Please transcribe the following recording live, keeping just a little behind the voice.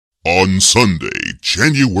On Sunday,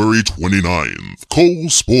 January 29th, Cole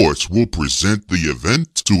Sportz will present the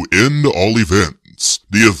event to end all events.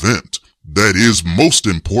 The event that is most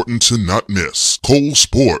important to not miss. Cole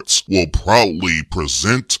Sportz will proudly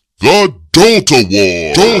present the DOLT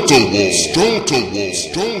Awards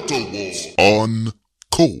on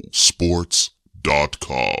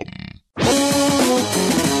ColeSportz.com.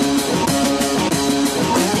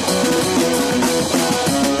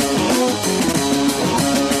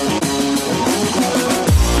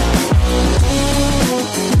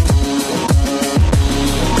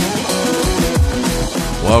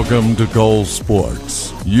 Welcome to Cole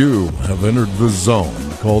Sportz. You have entered the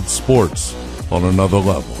zone called sports on another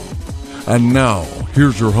level. And now,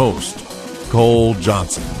 here's your host, Cole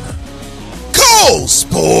Johnson. Cole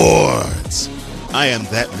Sportz! I am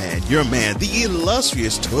that man, your man, the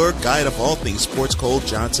illustrious tour guide of all things sports. Cole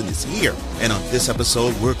Johnson is here. And on this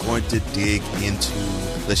episode, we're going to dig into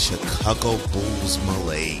the Chicago Bulls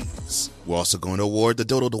malaise. We're also going to award the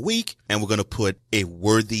Dodo of the Week, and we're going to put a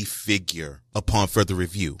worthy figure upon further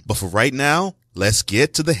review. But for right now, let's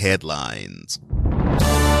get to the headlines.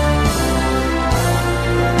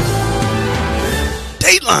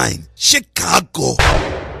 Dateline, Chicago.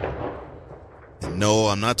 And no,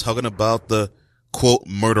 I'm not talking about the quote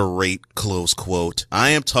murder rate, close quote. I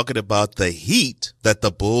am talking about the heat that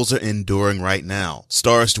the Bulls are enduring right now.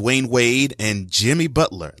 Stars Dwayne Wade and Jimmy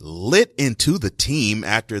Butler lit into the team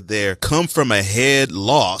after their come from ahead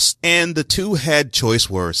loss, and the two had choice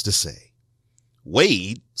words to say.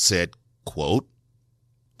 Wade said, quote,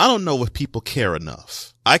 "I don't know if people care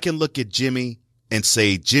enough. I can look at Jimmy and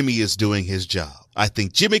say Jimmy is doing his job. I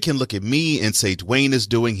think Jimmy can look at me and say Dwayne is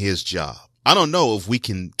doing his job. I don't know if we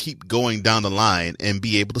can keep going down the line and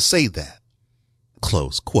be able to say that."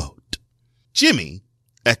 Close quote. Jimmy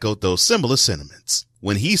echoed those similar sentiments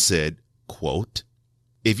when he said, quote,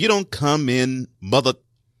 "If you don't come in mother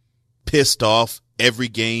pissed off every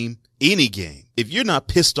game, any game, if you're not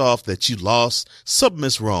pissed off that you lost, something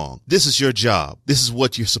is wrong. This is your job. This is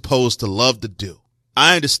what you're supposed to love to do.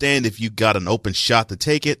 I understand if you got an open shot to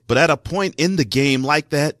take it, but at a point in the game like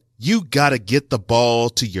that, you gotta get the ball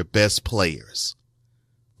to your best players."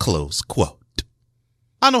 Close quote.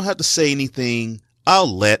 I don't have to say anything.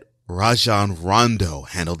 I'll let Rajon Rondo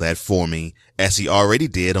handle that for me, as he already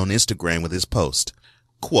did on Instagram with his post.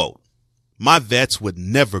 Quote, "My vets would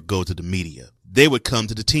never go to the media. They would come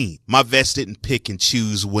to the team. My vets didn't pick and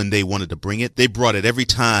choose when they wanted to bring it. They brought it every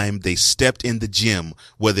time they stepped in the gym,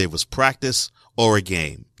 whether it was practice or a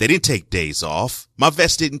game. They didn't take days off. My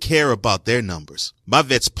vets didn't care about their numbers. My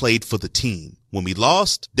vets played for the team. When we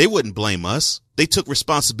lost, they wouldn't blame us. They took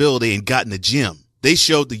responsibility and got in the gym. They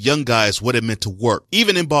showed the young guys what it meant to work.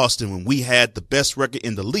 Even in Boston, when we had the best record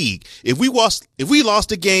in the league, if we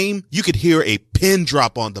lost a game, you could hear a pin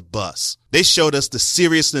drop on the bus. They showed us the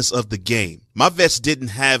seriousness of the game. My vets didn't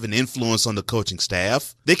have an influence on the coaching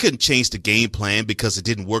staff. They couldn't change the game plan because it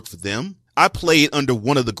didn't work for them. I played under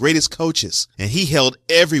one of the greatest coaches, and he held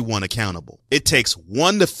everyone accountable. It takes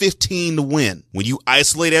 1 to 15 to win. When you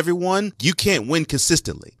isolate everyone, you can't win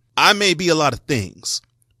consistently. I may be a lot of things,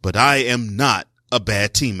 but I am not a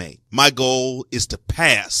bad teammate. My goal is to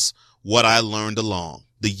pass what I learned along.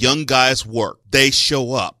 The young guys work. They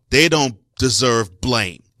show up. They don't deserve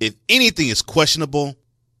blame. If anything is questionable,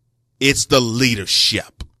 it's the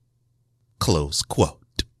leadership." Close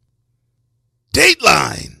quote.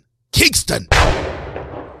 Dateline, Kingston.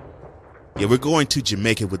 Yeah, we're going to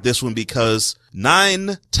Jamaica with this one because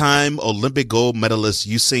 9-time Olympic gold medalist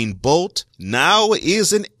Usain Bolt now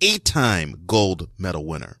is an 8-time gold medal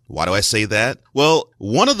winner. Why do I say that? Well,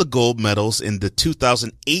 one of the gold medals in the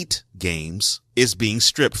 2008 games is being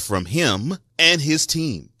stripped from him and his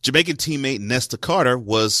team. Jamaican teammate Nesta Carter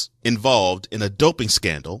was involved in a doping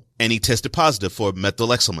scandal, and he tested positive for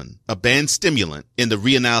methyloxamine, a banned stimulant, in the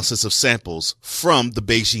reanalysis of samples from the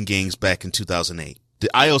Beijing Games back in 2008. The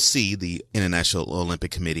IOC, the International Olympic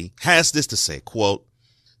Committee, has this to say, quote,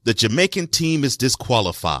 "The Jamaican team is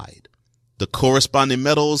disqualified. The corresponding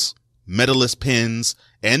medals, medalist pins,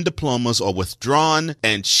 and diplomas are withdrawn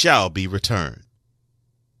and shall be returned."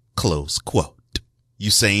 Close quote.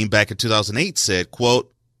 Usain back in 2008 said,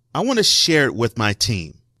 quote, "I want to share it with my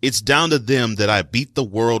team. It's down to them that I beat the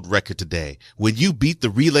world record today. When you beat the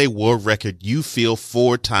relay world record, you feel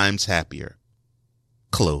 4 times happier."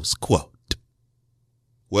 Close quote.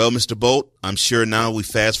 Well, Mr. Bolt, I'm sure now we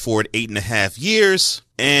fast forward 8.5 years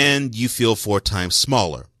and you feel 4 times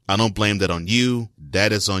smaller. I don't blame that on you.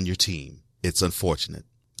 That is on your team. It's unfortunate.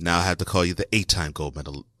 Now I have to call you the 8-time gold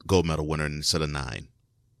medal winner instead of 9.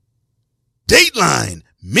 Dateline,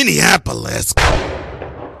 Minneapolis.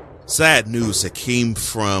 Sad news that came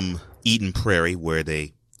from Eden Prairie, where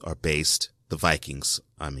they are based, the Vikings,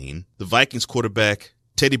 The Vikings quarterback,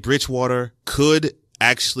 Teddy Bridgewater, could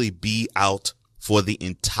actually be out for the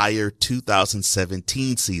entire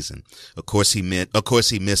 2017 season. Of course, he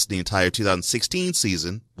missed the entire 2016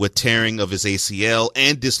 season with tearing of his ACL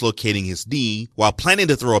and dislocating his knee while planning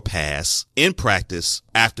to throw a pass in practice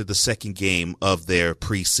after the second game of their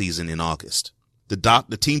preseason in August.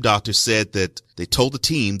 The team doctor said that they told the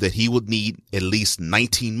team that he would need at least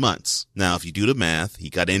 19 months. Now, if you do the math, he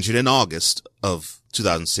got injured in August of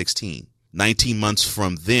 2016. 19 months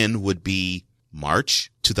from then would be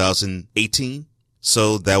March 2018.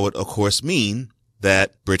 So that would, of course, mean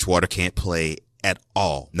that Bridgewater can't play at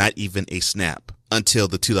all, not even a snap, until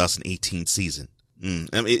the 2018 season.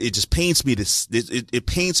 It just pains me it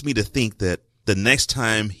pains me to think that the next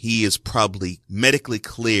time he is probably medically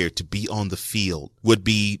cleared to be on the field would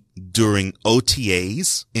be during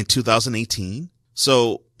OTAs in 2018.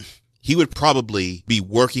 So he would probably be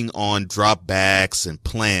working on dropbacks and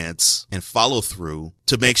plants and follow through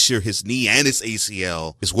to make sure his knee and his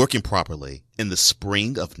ACL is working properly in the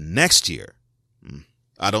spring of next year.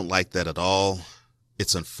 I don't like that at all.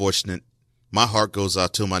 It's unfortunate. My heart goes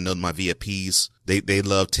out to him. I know my VIPs, they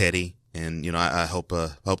love Teddy, and I hope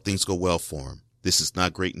things go well for him. This is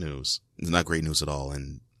not great news. It's not great news at all,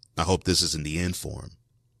 and I hope this isn't the end for him,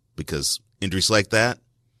 because injuries like that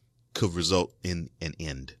could result in an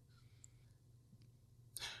end.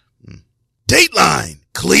 Dateline,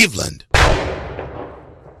 Cleveland.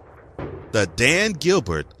 The Dan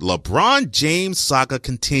Gilbert, LeBron James saga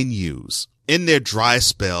continues. In their dry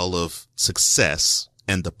spell of success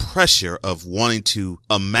and the pressure of wanting to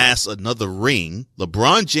amass another ring,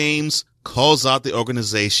 LeBron James calls out the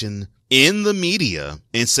organization in the media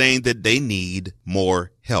and saying that they need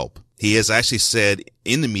more help. He has actually said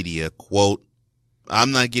in the media, quote,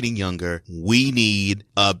 "I'm not getting younger. We need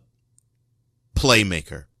a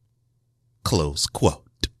playmaker." Close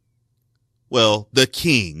quote. Well, the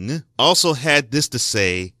king also had this to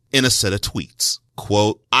say in a set of tweets.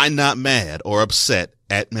 Quote, "I'm not mad or upset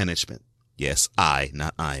at management." Yes, I,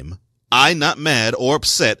 not I'm. I'm not mad or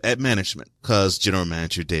upset at management because General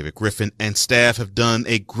Manager David Griffin and staff have done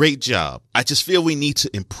a great job. I just feel we need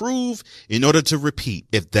to improve in order to repeat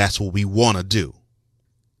if that's what we want to do.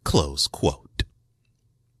 Close quote.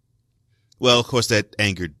 Well, of course, that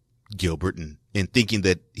angered Gilbert in thinking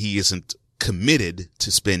that he isn't committed to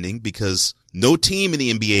spending because no team in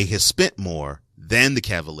the NBA has spent more than the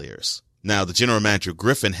Cavaliers. Now, the general manager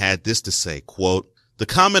Griffin had this to say, quote, "The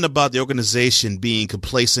comment about the organization being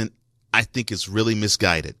complacent, I think is really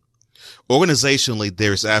misguided. Organizationally,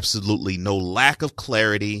 there's absolutely no lack of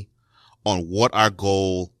clarity on what our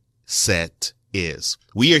goal set is.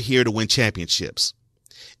 We are here to win championships.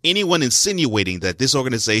 Anyone insinuating that this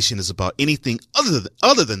organization is about anything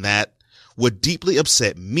other than that would deeply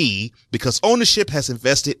upset me because ownership has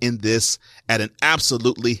invested in this at an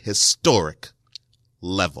absolutely historic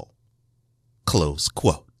level." Close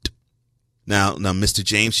quote. Now, Mr.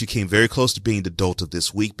 James, you came very close to being the dolt of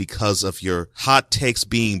this week because of your hot takes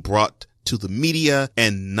being brought to the media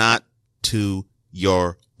and not to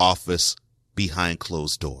your office behind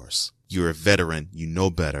closed doors. You're a veteran. You know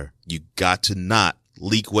better. You got to not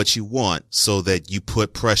leak what you want so that you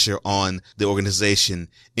put pressure on the organization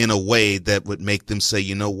in a way that would make them say,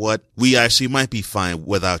 you know what? We actually might be fine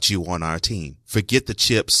without you on our team. Forget the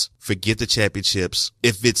chips. Forget the championships.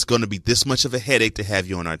 If it's going to be this much of a headache to have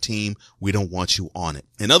you on our team, we don't want you on it.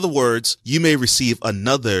 In other words, you may receive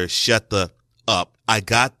another shut the up, I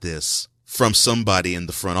got this from somebody in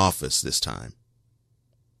the front office this time.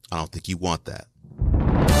 I don't think you want that.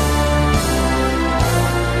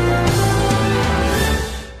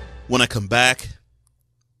 When I come back,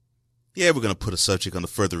 we're going to put a subject on the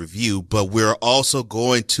further review, but we're also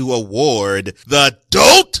going to award the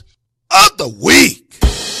DOLT of the Week.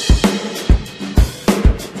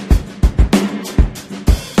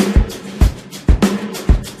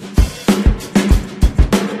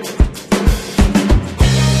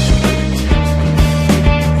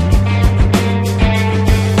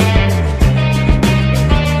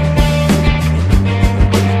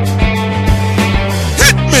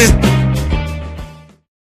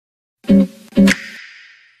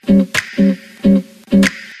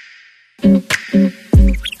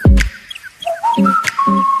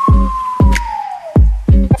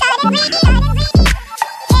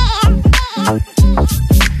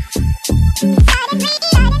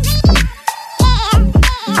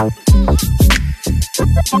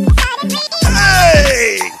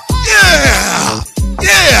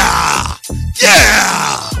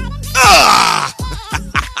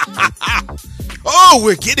 Oh,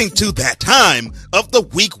 we're getting to that time of the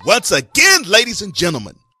week once again, ladies and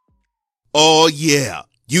gentlemen. Oh, yeah.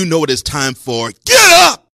 You know what it's time for. Get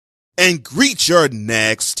up and greet your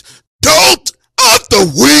next DOLT of the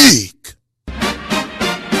Week.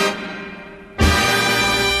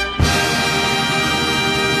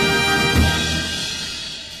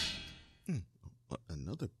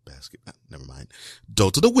 Another basket. Never mind.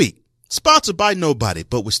 DOLT of the Week. Sponsored by nobody,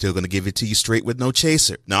 but we're still going to give it to you straight with no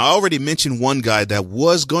chaser. Now, I already mentioned one guy that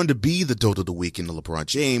was going to be the DOLT of the Week in the LeBron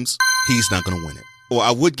James. He's not going to win it. Or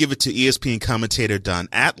I would give it to ESPN commentator Don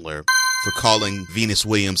Adler for calling Venus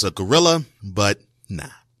Williams a gorilla, but nah.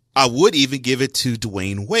 I would even give it to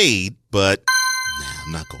Dwayne Wade, but nah,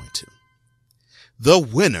 I'm not going to. The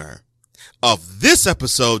winner of this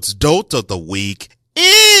episode's DOLT of the Week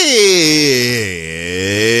is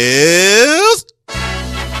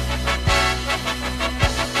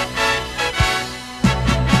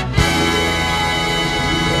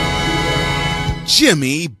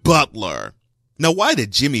Jimmy Butler. Now, why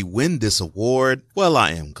did Jimmy win this award? Well,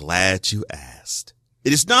 I am glad you asked.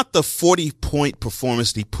 It is not the 40-point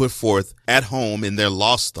performance he put forth at home in their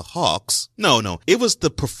loss to the Hawks. No, it was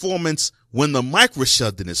the performance when the mic was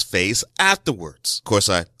shoved in his face afterwards. Of course,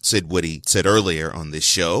 I said what he said earlier on this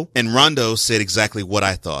show, and Rondo said exactly what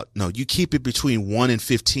I thought. No, you keep it between 1 and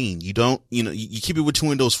 15. You don't, you keep it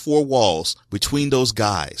between those four walls, between those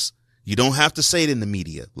guys. You don't have to say it in the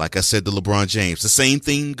media. Like I said to LeBron James, the same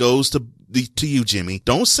thing goes to you, Jimmy.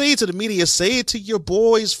 Don't say it to the media. Say it to your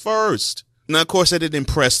boys first. Now, of course, that didn't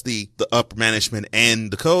impress the upper management and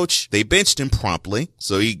the coach. They benched him promptly.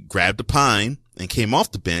 So he grabbed a pine and came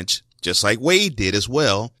off the bench, just like Wade did as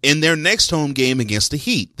well, in their next home game against the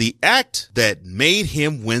Heat. The act that made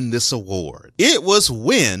him win this award. It was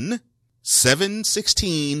when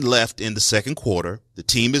 7:16 left in the second quarter. The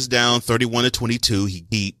team is down 31-22.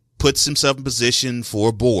 He puts himself in position for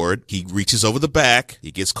a board. He reaches over the back.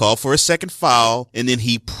 He gets called for a second foul, and then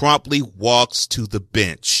he promptly walks to the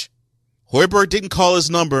bench. Hoiberg didn't call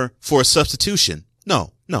his number for a substitution.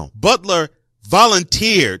 No. Butler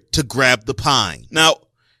volunteered to grab the pine. Now,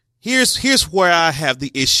 here's where I have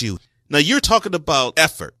the issue. Now, you're talking about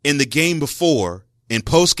effort in the game before, in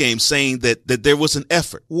post-game, saying that there was an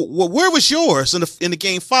effort. Where was yours in the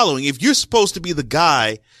game following? If you're supposed to be the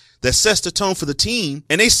guy that sets the tone for the team,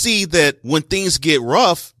 and they see that when things get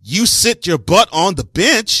rough, you sit your butt on the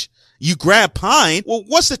bench, you grab pine. Well,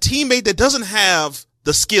 what's the teammate that doesn't have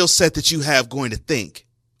the skill set that you have going to think?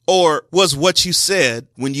 Or was what you said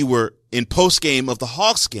when you were in post-game of the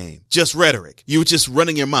Hawks game just rhetoric? You were just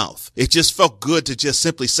running your mouth. It just felt good to just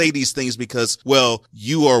simply say these things because, well,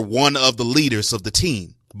 you are one of the leaders of the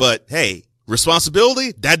team. But hey,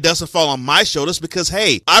 responsibility, that doesn't fall on my shoulders because,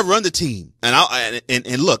 hey, I run the team.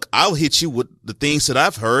 And look, I'll hit you with the things that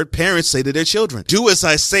I've heard parents say to their children. Do as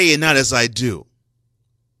I say and not as I do.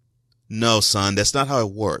 No, son, that's not how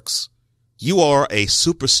it works. You are a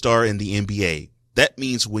superstar in the NBA. That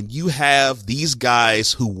means when you have these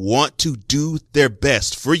guys who want to do their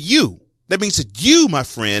best for you, that means that you, my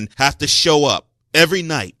friend, have to show up every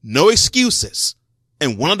night. No excuses.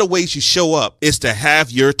 And one of the ways you show up is to have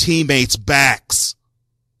your teammates' backs.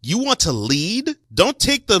 You want to lead? Don't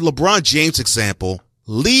take the LeBron James example.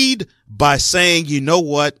 Lead by saying, you know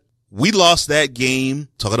what? We lost that game.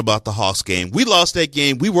 Talking about the Hawks game. We lost that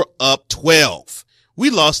game. We were up 12. We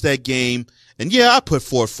lost that game. And yeah, I put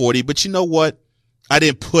forward 40, but you know what? I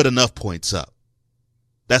didn't put enough points up.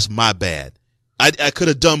 That's my bad. I could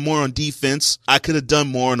have done more on defense. I could have done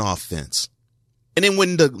more on offense. And then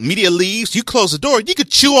when the media leaves, you close the door. You could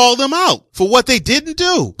chew all them out for what they didn't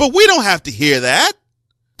do. But we don't have to hear that.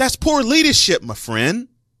 That's poor leadership, my friend.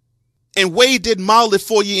 And Wade didn't model it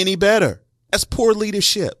for you any better. That's poor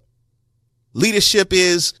leadership. Leadership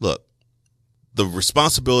is, look, the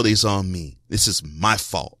responsibility is on me. This is my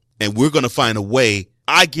fault. And we're going to find a way.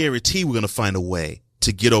 I guarantee we're going to find a way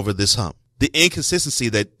to get over this hump. The inconsistency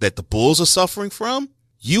that the Bulls are suffering from,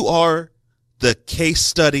 you are the case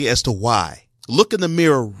study as to why. Look in the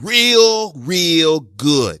mirror real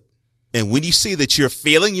good. And when you see that you're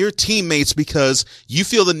failing your teammates because you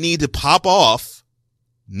feel the need to pop off,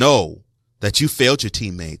 know that you failed your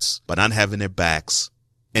teammates by not having their backs.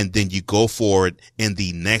 And then you go forward in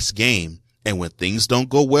the next game. And when things don't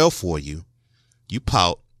go well for you, you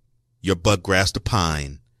pout, your butt grabs the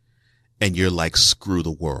pine, and you're like, screw the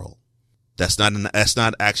world. That's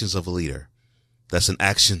not actions of a leader. That's an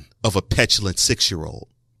action of a petulant 6-year-old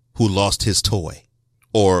who lost his toy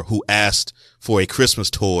or who asked for a Christmas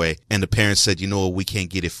toy and the parents said, you know what, we can't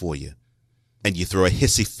get it for you. And you throw a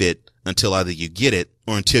hissy fit until either you get it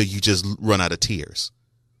or until you just run out of tears.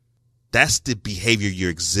 That's the behavior you're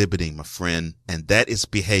exhibiting, my friend. And that is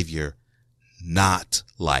behavior not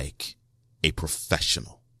like a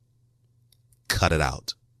professional. Cut it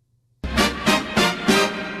out.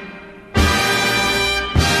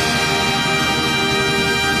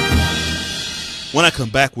 When I come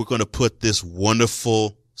back, we're going to put this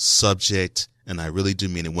wonderful subject, and I really do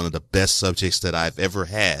mean it, one of the best subjects that I've ever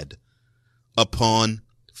had, upon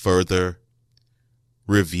further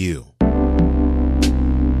review.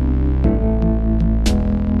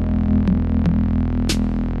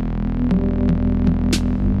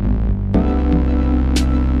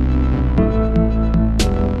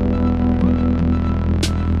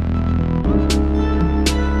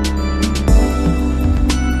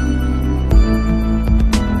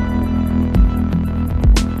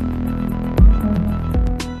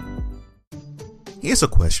 Here's a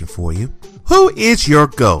question for you. Who is your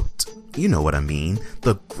GOAT? You know what I mean.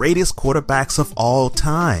 The greatest quarterbacks of all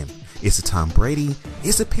time. Is it Tom Brady?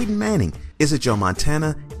 Is it Peyton Manning? Is it Joe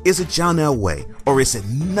Montana? Is it John Elway? Or is it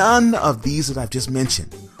none of these that I've just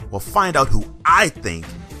mentioned? Well, find out who I think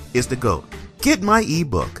is the GOAT. Get my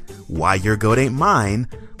ebook, Why Your GOAT Ain't Mine,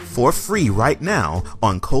 for free right now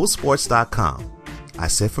on ColeSportz.com. I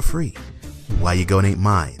said for free. Why Your GOAT Ain't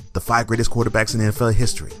Mine. The 5 greatest quarterbacks in NFL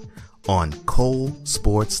history. On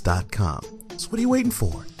ColeSportz.com. So what are you waiting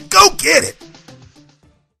for? Go get it!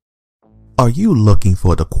 Are you looking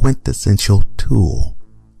for the quintessential tool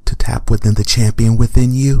to tap within the champion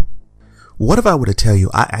within you? What if I were to tell you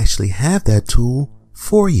I actually have that tool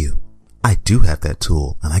for you? I do have that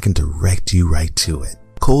tool, and I can direct you right to it.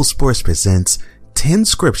 Cole Sportz presents 10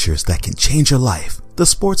 scriptures that can change your life, the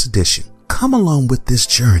sports edition. Come along with this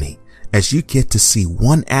journey as you get to see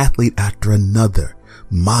one athlete after another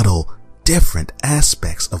model different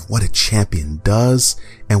aspects of what a champion does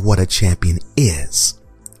and what a champion is.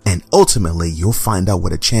 And ultimately, you'll find out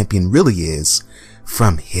what a champion really is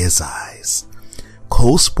from his eyes.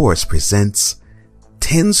 Cole Sportz presents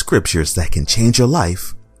 10 scriptures that can change your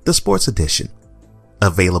life, the sports edition.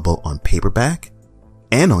 Available on paperback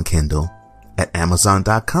and on Kindle at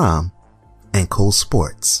Amazon.com and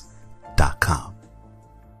ColeSportz.com.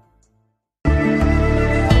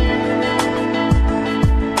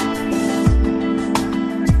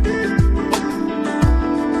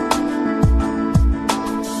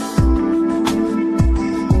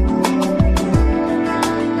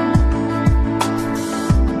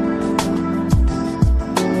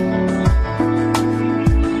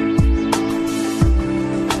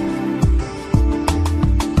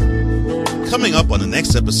 Coming up on the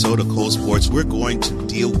next episode of Cole Sportz, we're going to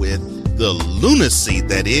deal with the lunacy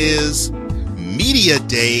that is Media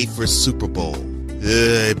Day for Super Bowl.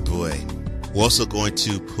 Boy. We're also going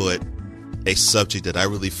to put a subject that I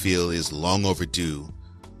really feel is long overdue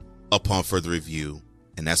upon further review,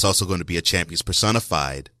 and that's also going to be a champions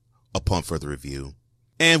personified upon further review.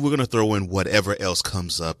 And we're going to throw in whatever else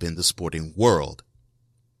comes up in the sporting world.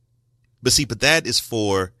 But that is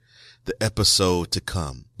for the episode to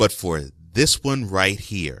come. But for this one right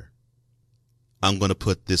here, I'm going to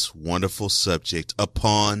put this wonderful subject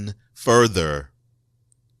upon further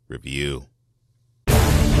review.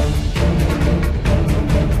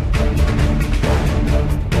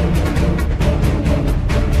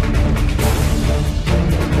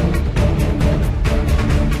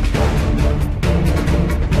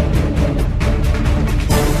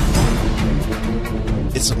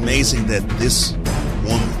 It's amazing that this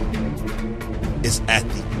woman is at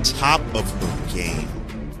the top of her game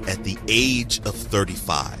at the age of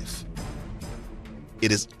 35.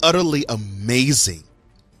 It is utterly amazing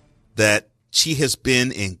that she has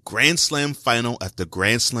been in Grand Slam final after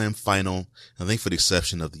Grand Slam final, I think for the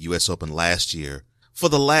exception of the U.S. Open last year, for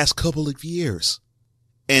the last couple of years.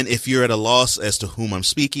 And if you're at a loss as to whom I'm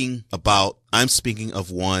speaking about, I'm speaking of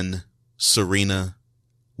one Serena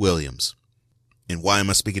Williams. And why am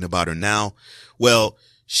I speaking about her now? Well,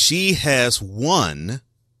 she has won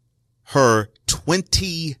her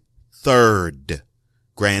 23rd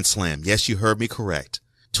Grand Slam. Yes, you heard me correct.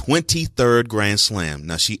 23rd Grand Slam.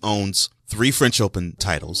 Now, she owns 3 French Open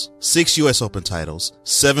titles, 6 U.S. Open titles,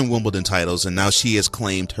 7 Wimbledon titles, and now she has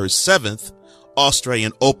claimed her 7th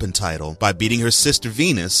Australian Open title by beating her sister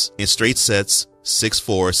Venus in straight sets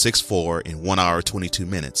 6-4, 6-4 in 1 hour, 22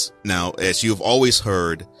 minutes. Now, as you've always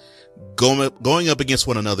heard, going up against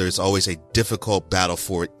one another is always a difficult battle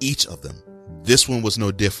for each of them. This one was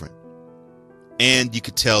no different. And you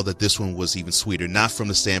could tell that this one was even sweeter, not from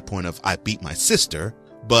the standpoint of I beat my sister,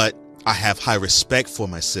 but I have high respect for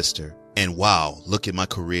my sister. And wow, look at my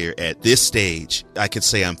career at this stage. I could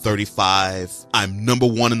say I'm 35. I'm number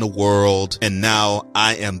 1 in the world. And now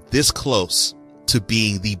I am this close to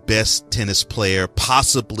being the best tennis player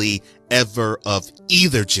possibly ever of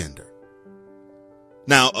either gender.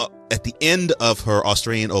 Now, at the end of her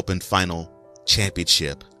Australian Open final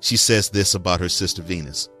championship, she says this about her sister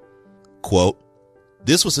Venus, quote,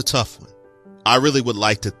 "This was a tough one. I really would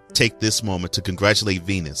like to take this moment to congratulate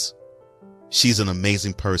Venus. She's an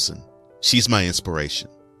amazing person. She's my inspiration."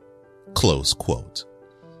 Close quote.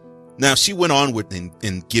 Now, she went on with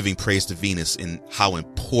in giving praise to Venus and how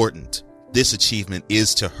important this achievement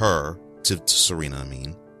is to her, to Serena,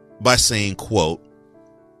 by saying, quote,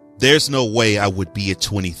 "There's no way I would be at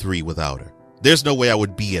 23 without her. There's no way I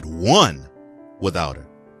would be at 1 without her.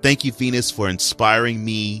 Thank you, Venus, for inspiring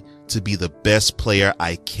me to be the best player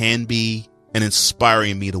I can be and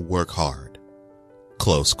inspiring me to work hard."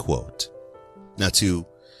 Close quote. Now, to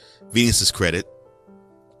Venus's credit,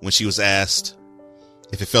 when she was asked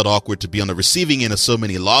if it felt awkward to be on the receiving end of so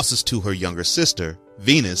many losses to her younger sister,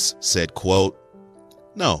 Venus said, quote,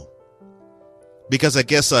 "No, because I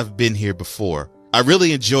guess I've been here before. I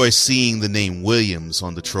really enjoy seeing the name Williams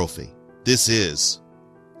on the trophy. This is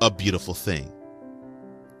a beautiful thing."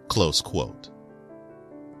 Close quote.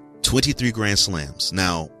 23 Grand Slams.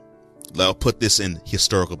 Now, I'll put this in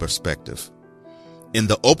historical perspective. In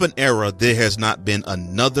the Open era, there has not been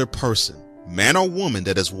another person, man or woman,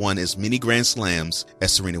 that has won as many Grand Slams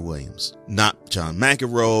as Serena Williams. Not John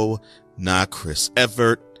McEnroe, not Chris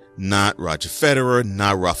Evert, not Roger Federer,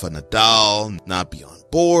 not Rafa Nadal, not Bjorn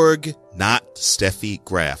Borg, not Steffi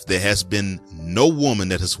Graf. There has been no woman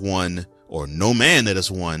that has won, or no man that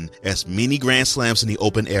has won, as many Grand Slams in the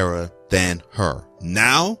Open era than her.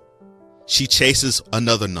 Now, she chases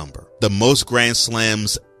another number, the most Grand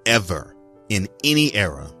Slams ever in any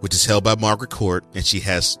era, which is held by Margaret Court, and she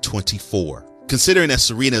has 24. Considering that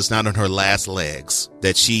Serena is not on her last legs,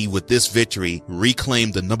 that she, with this victory,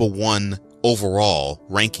 reclaimed the number 1 overall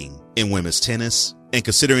ranking in women's tennis, and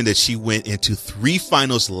considering that she went into 3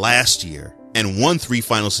 finals last year and won 3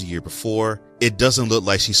 finals the year before, it doesn't look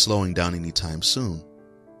like she's slowing down anytime soon.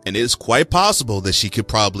 And it is quite possible that she could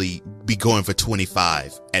probably be going for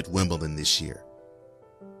 25 at Wimbledon this year.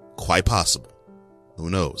 Quite possible. Who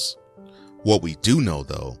knows? What we do know,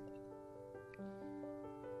 though,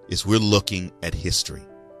 is we're looking at history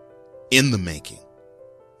in the making.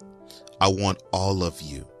 I want all of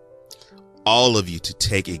you to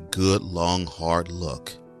take a good, long, hard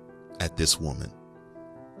look at this woman.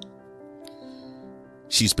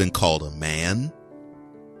 She's been called a man.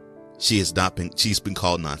 She's been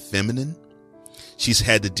called non-feminine. She's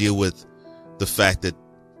had to deal with the fact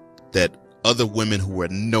that other women who were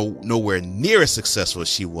nowhere near as successful as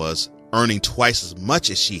she was, earning twice as much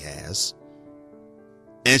as she has.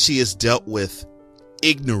 And she has dealt with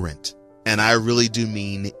ignorant, and I really do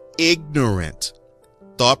mean ignorant,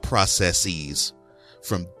 thought processes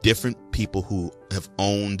from different people who have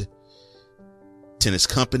owned tennis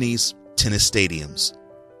companies, tennis stadiums,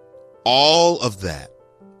 all of that.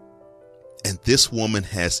 And this woman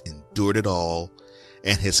has endured it all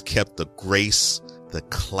and has kept the grace, the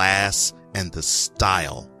class, and the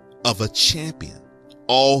style of a champion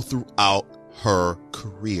all throughout her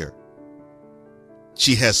career.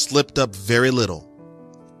 She has slipped up very little.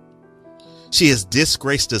 She has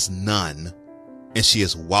disgraced us none, and she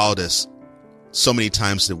has wowed us so many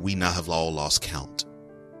times that we now have all lost count.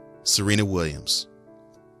 Serena Williams.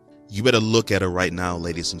 You better look at her right now,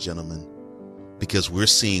 ladies and gentlemen, because we're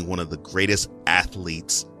seeing one of the greatest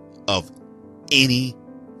athletes of any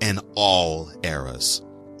and all eras,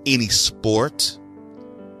 any sport,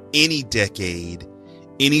 any decade,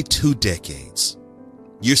 any 2 decades.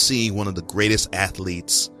 You're seeing one of the greatest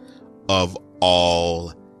athletes of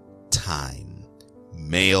all time,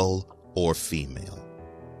 male or female.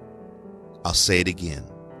 I'll say it again.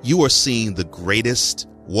 You are seeing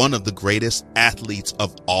one of the greatest athletes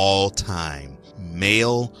of all time,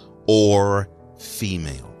 male or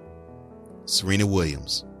female. Serena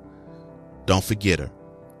Williams. Don't forget her.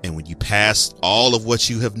 And when you pass all of what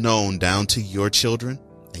you have known down to your children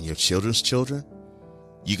and your children's children,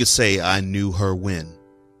 you could say, I knew her when,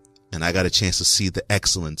 and I got a chance to see the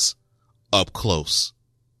excellence up close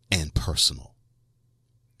and personal.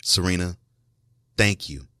 Serena, thank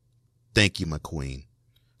you. Thank you, my queen.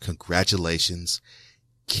 Congratulations.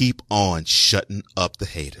 Keep on shutting up the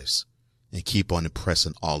haters and keep on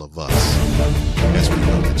impressing all of us as we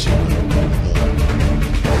know that you're going to win more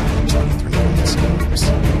 23 Grand Slams.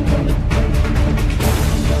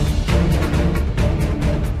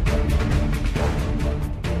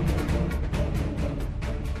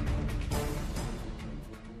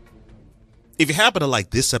 If you happen to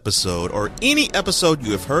like this episode or any episode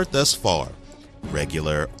you have heard thus far,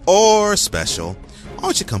 regular or special, why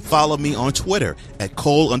don't you come follow me on Twitter at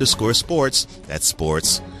Cole_Sports. That's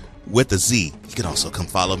sports with a Z. You can also come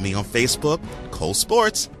follow me on Facebook, Cole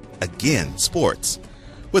Sportz. Again, sports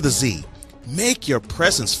with a Z. Make your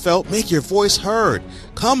presence felt. Make your voice heard.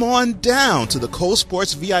 Come on down to the Cole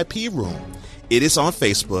Sportz VIP room. It is on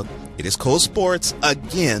Facebook. It is Cole Sportz.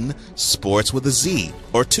 Again, sports with a Z.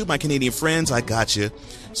 Or to my Canadian friends, I got you,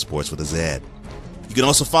 sports with a Z. You can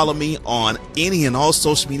also follow me on any and all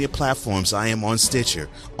social media platforms. I am on Stitcher,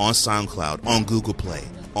 on SoundCloud, on Google Play,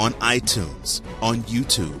 on iTunes, on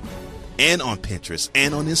YouTube, and on Pinterest,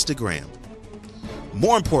 and on Instagram.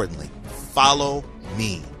 More importantly, follow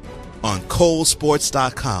me on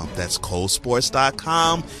ColeSportz.com. That's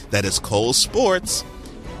ColeSportz.com. That is Cole Sportz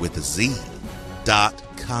with a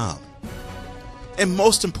Z.com. And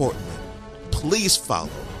most importantly, please follow,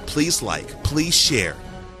 please like, please share,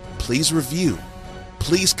 please review,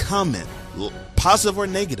 please comment, positive or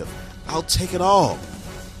negative. I'll take it all.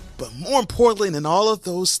 But more importantly than all of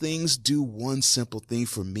those things, do one simple thing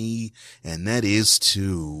for me, and that is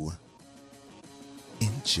to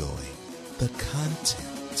enjoy the content.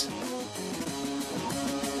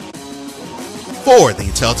 For the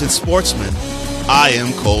Intelligent Sportsman, I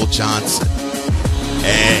am Cole Johnson,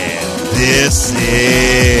 and this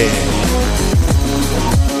is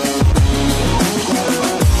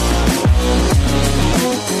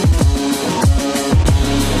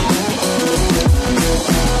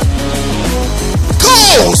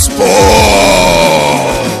Cole Sportz!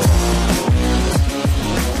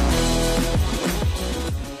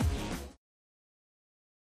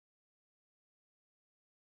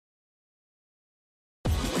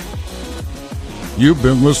 You've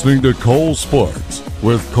been listening to Cole Sportz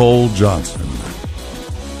with Cole Johnson.